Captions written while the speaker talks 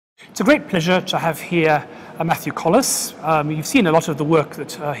It's a great pleasure to have here Matthew Collis. You've seen a lot of the work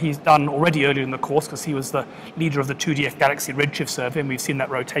that he's done already earlier in the course because he was the leader of the 2DF Galaxy Redshift survey, and we've seen that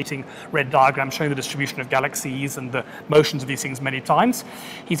rotating red diagram showing the distribution of galaxies and the motions of these things many times.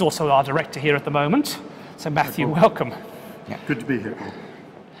 He's also our director here at the moment. So Matthew, welcome. Yeah. Good to be here.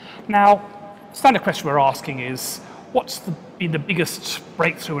 Now, standard question we're asking is, what's been the biggest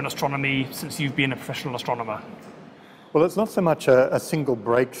breakthrough in astronomy since you've been a professional astronomer? Well, it's not so much a single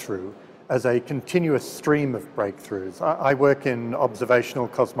breakthrough as a continuous stream of breakthroughs. I work in observational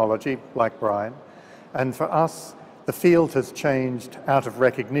cosmology, like Brian, and for us, the field has changed out of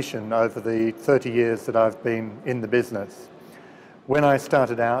recognition over the 30 years that I've been in the business. When I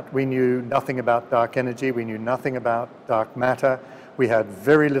started out, we knew nothing about dark energy, we knew nothing about dark matter, we had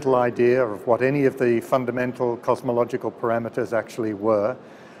very little idea of what any of the fundamental cosmological parameters actually were,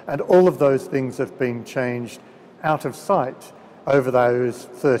 and all of those things have been changed out of sight over those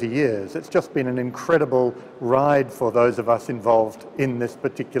 30 years. It's just been an incredible ride for those of us involved in this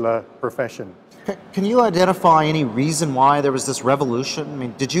particular profession. Can you identify any reason why there was this revolution? I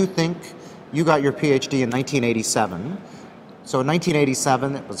mean, did you think you got your PhD in 1987? So in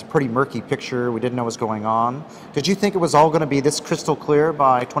 1987, it was a pretty murky picture. We didn't know what was going on. Did you think it was all going to be this crystal clear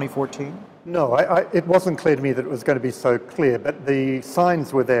by 2014? No, it wasn't clear to me that it was going to be so clear, but the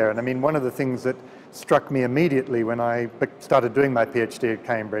signs were there. And I mean, one of the things that struck me immediately when I started doing my PhD at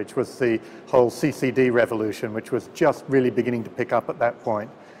Cambridge was the whole CCD revolution, which was just really beginning to pick up at that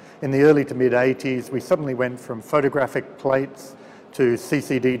point. In the early to mid 80s, we suddenly went from photographic plates to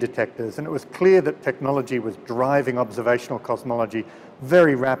CCD detectors, and it was clear that technology was driving observational cosmology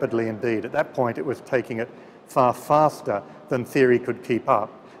very rapidly indeed. At that point, it was taking it far faster than theory could keep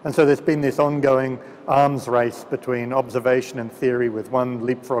up. And so there's been this ongoing arms race between observation and theory, with one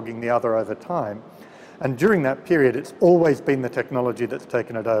leapfrogging the other over time. And during that period, it's always been the technology that's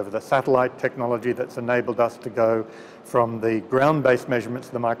taken it over, the satellite technology that's enabled us to go from the ground-based measurements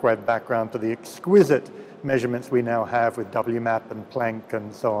of the microwave background to the exquisite measurements we now have with WMAP and Planck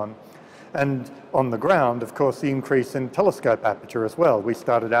and so on. And on the ground, of course, the increase in telescope aperture as well. We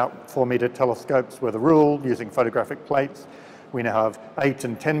started out 4-meter telescopes were the rule, using photographic plates. We now have 8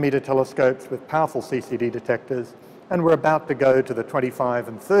 and 10-meter telescopes with powerful CCD detectors, and we're about to go to the 25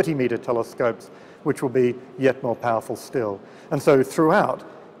 and 30-meter telescopes, which will be yet more powerful still. And so throughout,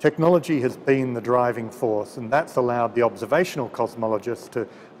 technology has been the driving force, and that's allowed the observational cosmologists to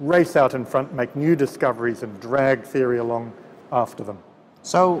race out in front, make new discoveries, and drag theory along after them.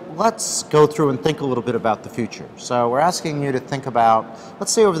 So let's go through and think a little bit about the future. So we're asking you to think about,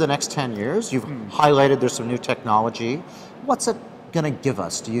 let's say over the next 10 years, you've highlighted there's some new technology. What's it going to give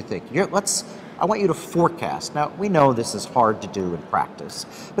us, do you think? I want you to forecast. Now, we know this is hard to do in practice,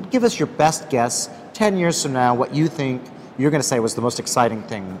 but give us your best guess 10 years from now, what you think you're going to say was the most exciting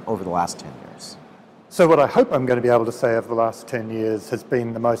thing over the last 10 years. So what I hope I'm going to be able to say over the last 10 years has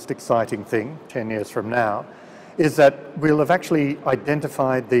been the most exciting thing 10 years from now, is that we'll have actually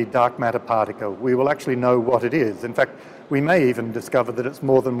identified the dark matter particle. We will actually know what it is. In fact, we may even discover that it's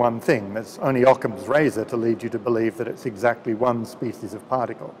more than one thing. There's only Occam's razor to lead you to believe that it's exactly one species of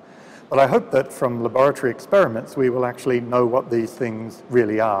particle. But I hope that from laboratory experiments, we will actually know what these things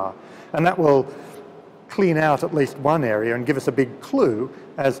really are. And that will clean out at least one area and give us a big clue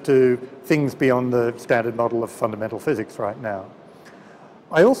as to things beyond the standard model of fundamental physics right now.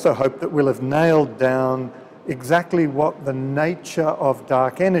 I also hope that we'll have nailed down exactly what the nature of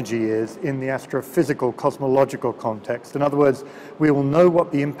dark energy is in the astrophysical cosmological context. In other words, we will know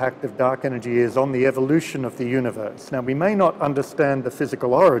what the impact of dark energy is on the evolution of the universe. Now, we may not understand the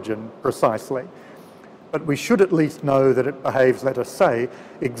physical origin precisely, but we should at least know that it behaves, let us say,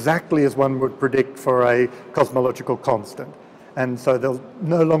 exactly as one would predict for a cosmological constant. And so there'll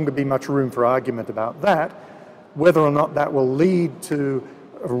no longer be much room for argument about that. Whether or not that will lead to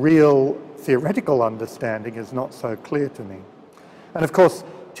a real theoretical understanding is not so clear to me. And of course,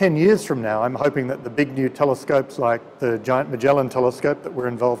 10 years from now, I'm hoping that the big new telescopes like the Giant Magellan Telescope that we're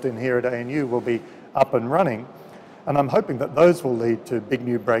involved in here at ANU will be up and running. And I'm hoping that those will lead to big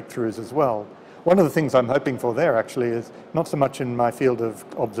new breakthroughs as well. One of the things I'm hoping for there actually is not so much in my field of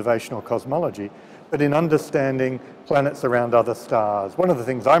observational cosmology, but in understanding planets around other stars. One of the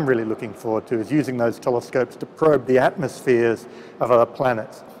things I'm really looking forward to is using those telescopes to probe the atmospheres of other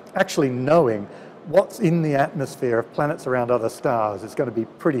planets. Actually knowing what's in the atmosphere of planets around other stars is going to be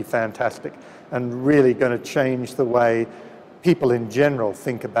pretty fantastic and really going to change the way people in general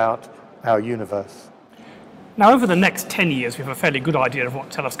think about our universe. Now, over the next 10 years, we have a fairly good idea of what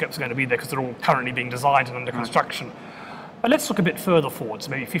telescopes are going to be there because they're all currently being designed and under construction. But let's look a bit further forward, so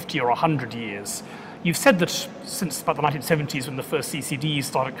maybe 50 or 100 years. You've said that since about the 1970s, when the first CCDs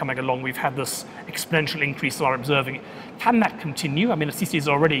started coming along, we've had this exponential increase that we're observing. Can that continue? I mean, the CCDs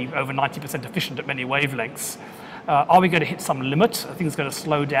are already over 90% efficient at many wavelengths. Are we going to hit some limit? Are things going to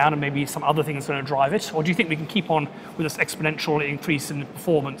slow down and maybe some other things going to drive it? Or do you think we can keep on with this exponential increase in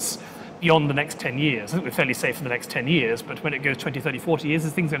performance beyond the next 10 years? I think we're fairly safe for the next 10 years, but when it goes 20, 30, 40 years,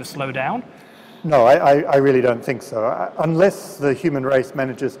 is things going to slow down? No, I really don't think so. Unless the human race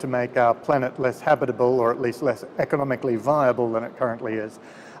manages to make our planet less habitable, or at least less economically viable than it currently is,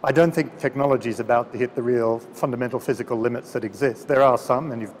 I don't think technology is about to hit the real fundamental physical limits that exist. There are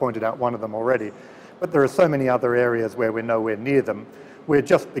some, and you've pointed out one of them already, but there are so many other areas where we're nowhere near them. We're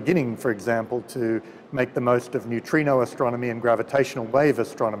just beginning, for example, to make the most of neutrino astronomy and gravitational wave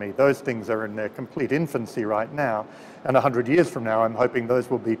astronomy. Those things are in their complete infancy right now. And 100 years from now, I'm hoping those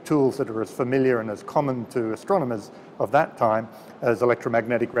will be tools that are as familiar and as common to astronomers of that time as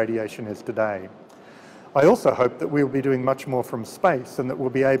electromagnetic radiation is today. I also hope that we'll be doing much more from space, and that we'll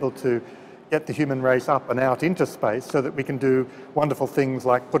be able to get the human race up and out into space so that we can do wonderful things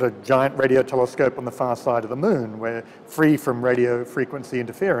like put a giant radio telescope on the far side of the moon. We're free from radio frequency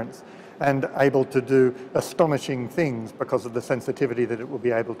interference and able to do astonishing things because of the sensitivity that it will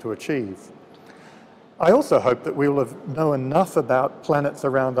be able to achieve. I also hope that we will know enough about planets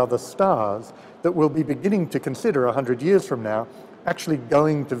around other stars that we'll be beginning to consider 100 years from now actually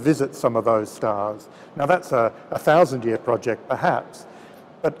going to visit some of those stars. Now that's a 1,000-year project perhaps,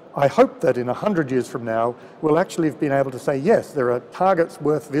 but I hope that in 100 years from now we'll actually have been able to say, yes, there are targets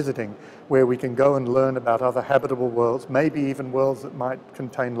worth visiting where we can go and learn about other habitable worlds, maybe even worlds that might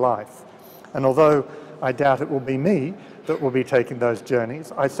contain life. And although I doubt it will be me that will be taking those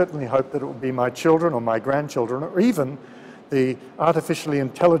journeys, I certainly hope that it will be my children or my grandchildren, or even the artificially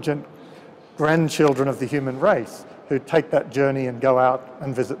intelligent grandchildren of the human race who take that journey and go out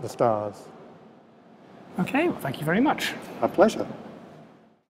and visit the stars. Okay, well, thank you very much. My pleasure.